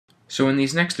So in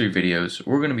these next three videos,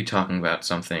 we're going to be talking about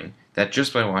something that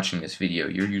just by watching this video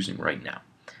you're using right now,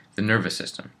 the nervous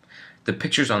system. The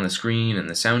pictures on the screen and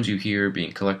the sounds you hear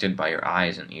being collected by your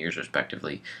eyes and ears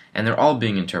respectively, and they're all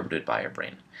being interpreted by your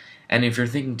brain. And if you're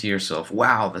thinking to yourself,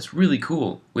 wow, that's really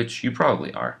cool, which you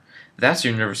probably are, that's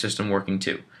your nervous system working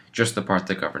too, just the part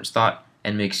that governs thought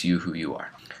and makes you who you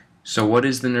are. So what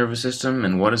is the nervous system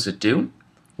and what does it do?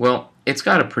 Well, it's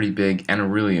got a pretty big and a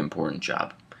really important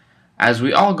job. As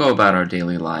we all go about our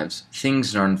daily lives,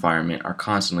 things in our environment are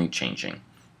constantly changing.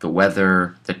 The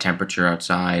weather, the temperature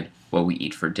outside, what we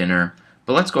eat for dinner.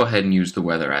 But let's go ahead and use the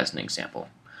weather as an example.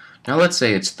 Now let's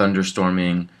say it's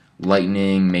thunderstorming,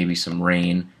 lightning, maybe some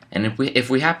rain, and if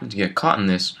we happen to get caught in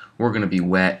this, we're going to be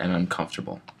wet and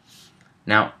uncomfortable.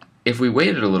 Now, if we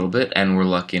waited a little bit and we're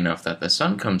lucky enough that the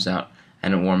sun comes out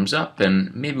and it warms up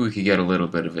and maybe we could get a little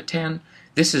bit of a tan,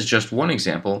 this is just one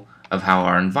example of how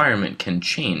our environment can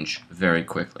change very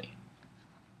quickly.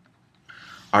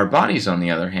 Our bodies, on the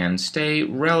other hand, stay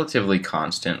relatively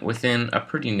constant within a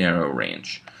pretty narrow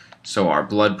range. So our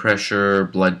blood pressure,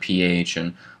 blood pH,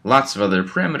 and lots of other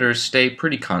parameters stay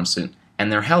pretty constant, and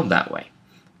they're held that way.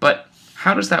 But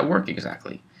how does that work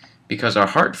exactly? Because our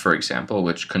heart, for example,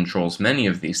 which controls many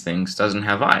of these things, doesn't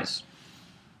have eyes.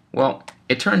 Well,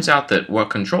 it turns out that what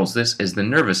controls this is the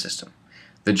nervous system.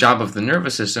 The job of the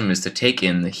nervous system is to take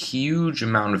in the huge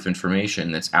amount of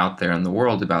information that's out there in the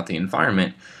world about the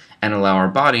environment and allow our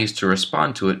bodies to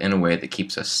respond to it in a way that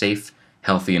keeps us safe,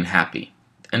 healthy, and happy.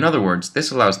 In other words,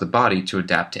 this allows the body to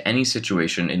adapt to any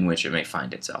situation in which it may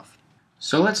find itself.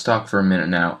 So let's talk for a minute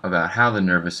now about how the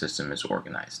nervous system is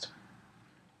organized.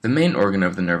 The main organ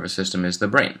of the nervous system is the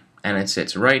brain, and it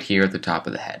sits right here at the top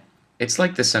of the head. It's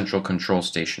like the central control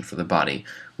station for the body,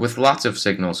 with lots of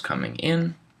signals coming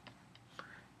in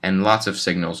and lots of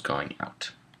signals going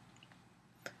out.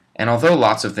 And although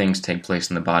lots of things take place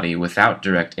in the body without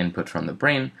direct input from the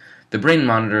brain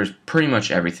monitors pretty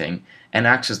much everything and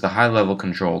acts as the high-level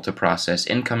control to process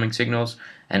incoming signals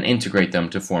and integrate them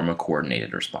to form a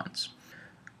coordinated response.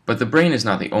 But the brain is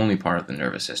not the only part of the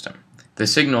nervous system. The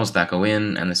signals that go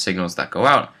in and the signals that go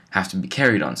out have to be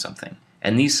carried on something,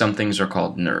 and these somethings are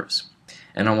called nerves.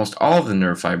 And almost all of the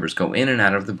nerve fibers go in and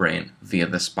out of the brain via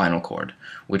the spinal cord,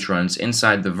 which runs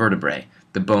inside the vertebrae,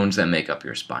 the bones that make up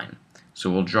your spine. So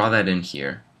we'll draw that in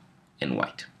here in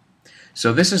white.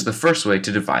 So this is the first way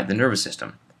to divide the nervous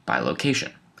system, by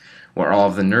location. Where all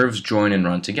of the nerves join and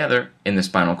run together in the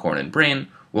spinal cord and brain,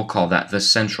 we'll call that the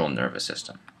central nervous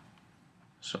system.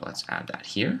 So let's add that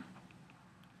here.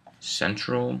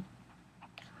 Central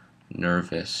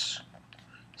nervous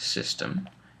system.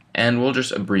 And we'll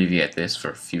just abbreviate this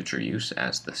for future use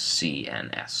as the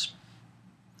CNS.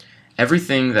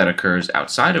 Everything that occurs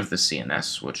outside of the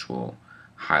CNS, which we'll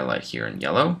highlight here in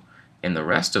yellow, in the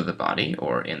rest of the body,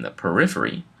 or in the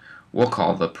periphery, we'll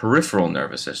call the peripheral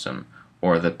nervous system,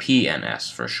 or the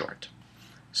PNS for short.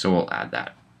 So we'll add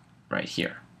that right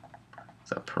here.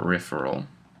 The peripheral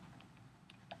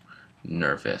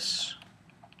nervous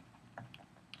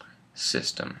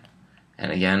system.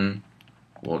 And again,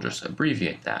 we'll just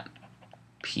abbreviate that,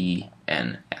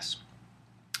 PNS.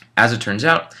 As it turns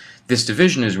out, this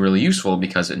division is really useful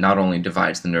because it not only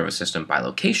divides the nervous system by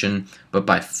location, but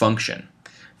by function.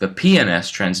 The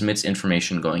PNS transmits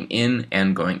information going in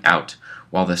and going out,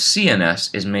 while the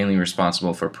CNS is mainly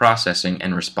responsible for processing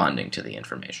and responding to the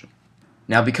information.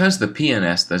 Now, because the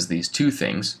PNS does these two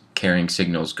things, carrying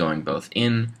signals going both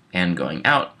in and going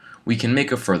out, we can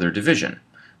make a further division.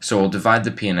 So we'll divide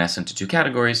the PNS into two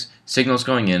categories, signals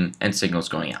going in and signals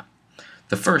going out.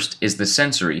 The first is the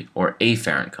sensory or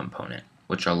afferent component,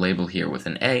 which I'll label here with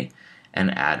an A and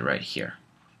add right here.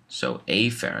 So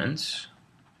afferent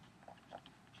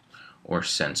or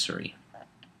sensory.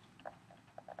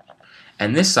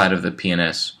 And this side of the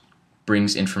PNS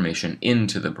brings information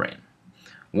into the brain.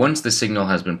 Once the signal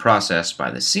has been processed by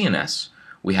the CNS,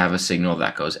 we have a signal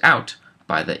that goes out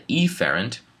by the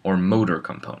efferent or motor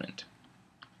component.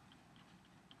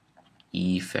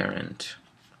 Efferent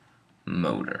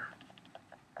motor.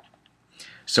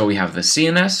 So we have the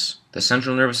CNS, the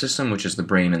central nervous system, which is the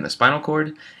brain and the spinal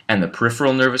cord, and the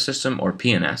peripheral nervous system, or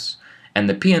PNS. And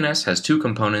the PNS has two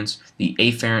components, the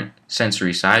afferent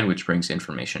sensory side, which brings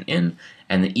information in,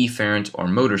 and the efferent or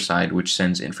motor side, which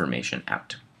sends information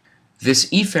out. This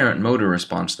efferent motor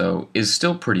response, though, is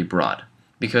still pretty broad,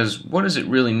 because what does it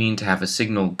really mean to have a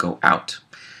signal go out?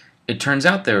 It turns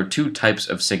out there are two types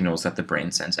of signals that the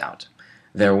brain sends out.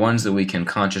 There are ones that we can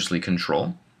consciously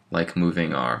control, like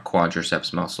moving our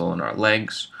quadriceps muscle in our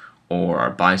legs, or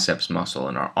our biceps muscle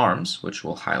in our arms, which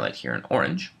we'll highlight here in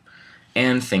orange,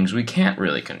 and things we can't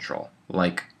really control,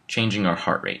 like changing our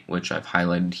heart rate, which I've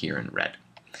highlighted here in red.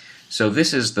 So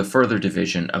this is the further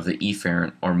division of the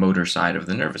efferent or motor side of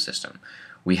the nervous system.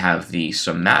 We have the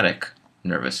somatic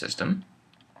nervous system,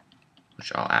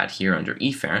 which I'll add here under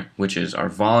efferent, which is our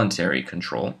voluntary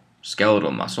control,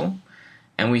 skeletal muscle,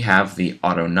 and we have the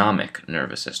autonomic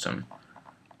nervous system,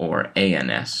 or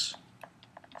ANS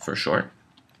for short.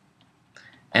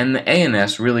 And the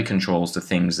ANS really controls the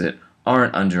things that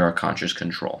aren't under our conscious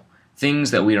control.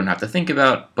 Things that we don't have to think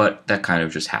about, but that kind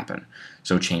of just happen.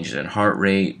 So changes in heart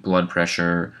rate, blood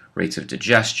pressure, rates of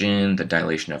digestion, the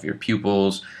dilation of your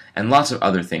pupils, and lots of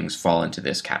other things fall into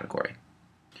this category.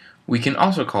 We can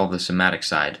also call the somatic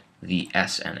side the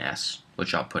SNS,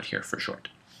 which I'll put here for short.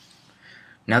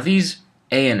 Now these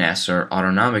ANS, or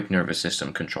autonomic nervous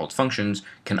system controlled functions,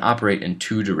 can operate in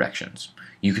two directions.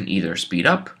 You can either speed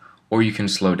up or you can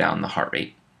slow down the heart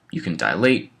rate. You can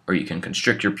dilate or you can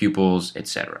constrict your pupils,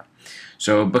 etc.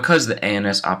 So because the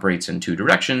ANS operates in two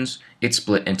directions, it's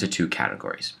split into two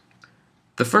categories.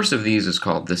 The first of these is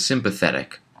called the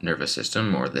sympathetic nervous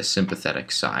system, or the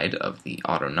sympathetic side of the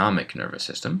autonomic nervous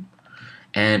system,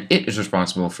 and it is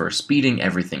responsible for speeding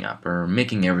everything up, or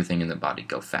making everything in the body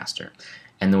go faster.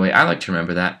 And the way I like to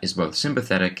remember that is both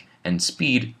sympathetic and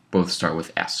speed both start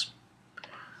with S.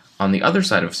 On the other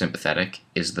side of sympathetic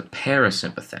is the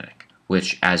parasympathetic,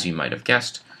 which, as you might have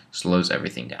guessed, slows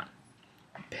everything down.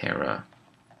 Parasympathetic.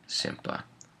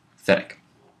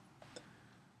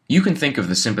 You can think of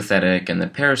the sympathetic and the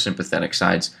parasympathetic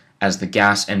sides as the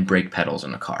gas and brake pedals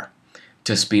in a car.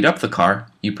 To speed up the car,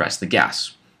 you press the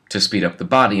gas. To speed up the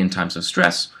body in times of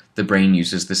stress, the brain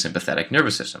uses the sympathetic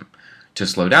nervous system. To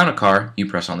slow down a car, you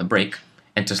press on the brake.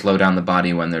 And to slow down the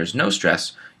body when there's no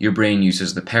stress, your brain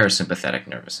uses the parasympathetic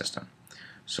nervous system.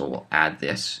 So we'll add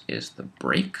this is the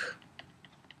brake.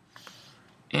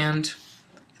 And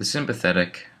the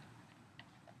sympathetic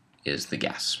is the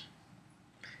gas.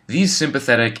 These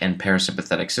sympathetic and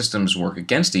parasympathetic systems work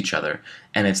against each other,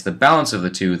 and it's the balance of the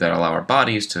two that allow our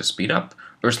bodies to speed up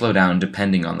or slow down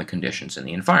depending on the conditions in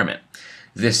the environment.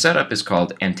 This setup is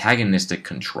called antagonistic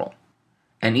control.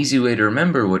 An easy way to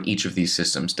remember what each of these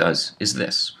systems does is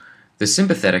this. The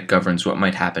sympathetic governs what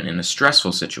might happen in a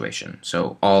stressful situation,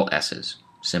 so all S's.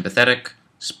 Sympathetic,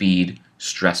 speed,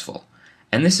 stressful.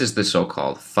 And this is the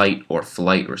so-called fight or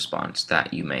flight response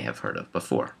that you may have heard of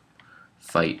before.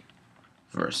 Fight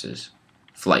versus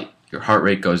flight. Your heart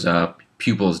rate goes up,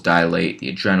 pupils dilate,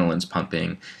 the adrenaline's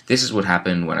pumping. This is what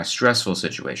happens when a stressful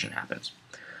situation happens.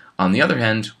 On the other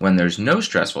hand, when there's no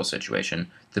stressful situation,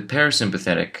 the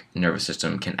parasympathetic nervous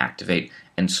system can activate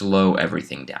and slow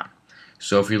everything down.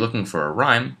 So if you're looking for a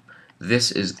rhyme,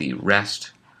 this is the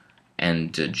rest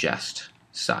and digest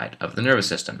side of the nervous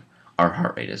system. Our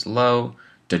heart rate is low,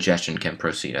 digestion can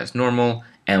proceed as normal,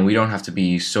 and we don't have to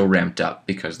be so ramped up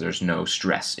because there's no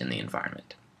stress in the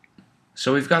environment.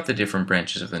 So we've got the different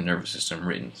branches of the nervous system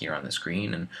written here on the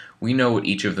screen, and we know what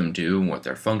each of them do and what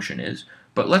their function is,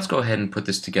 but let's go ahead and put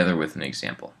this together with an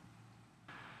example.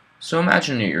 So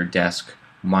imagine at your desk,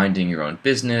 minding your own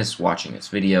business, watching this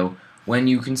video, when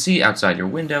you can see outside your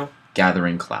window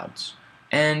gathering clouds.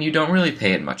 And you don't really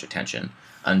pay it much attention,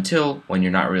 until, when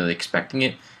you're not really expecting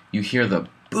it, you hear the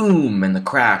boom and the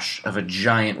crash of a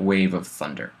giant wave of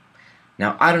thunder.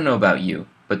 Now, I don't know about you,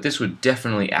 but this would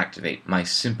definitely activate my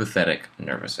sympathetic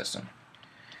nervous system.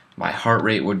 My heart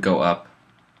rate would go up,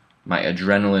 my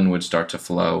adrenaline would start to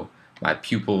flow, my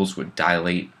pupils would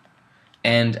dilate,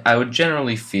 and I would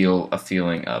generally feel a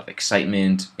feeling of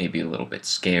excitement, maybe a little bit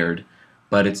scared,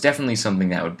 but it's definitely something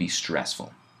that would be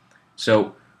stressful.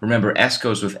 So remember, S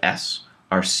goes with S.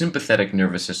 Our sympathetic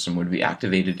nervous system would be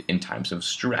activated in times of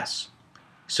stress.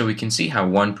 So we can see how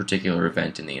one particular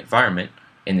event in the environment,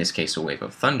 in this case a wave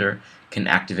of thunder, can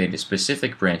activate a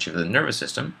specific branch of the nervous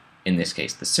system, in this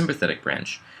case the sympathetic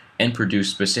branch, and produce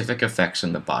specific effects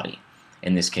in the body,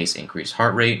 in this case increased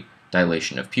heart rate,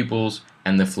 dilation of pupils,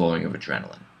 and the flowing of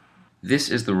adrenaline. This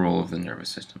is the role of the nervous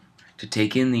system, to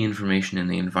take in the information in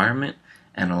the environment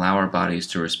and allow our bodies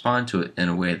to respond to it in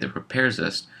a way that prepares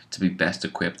us to be best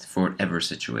equipped for whatever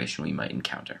situation we might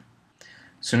encounter.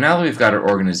 So now that we've got our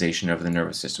organization of the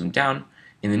nervous system down,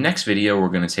 in the next video we're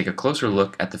going to take a closer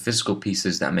look at the physical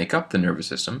pieces that make up the nervous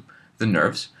system, the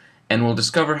nerves, and we'll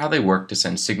discover how they work to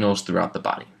send signals throughout the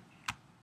body.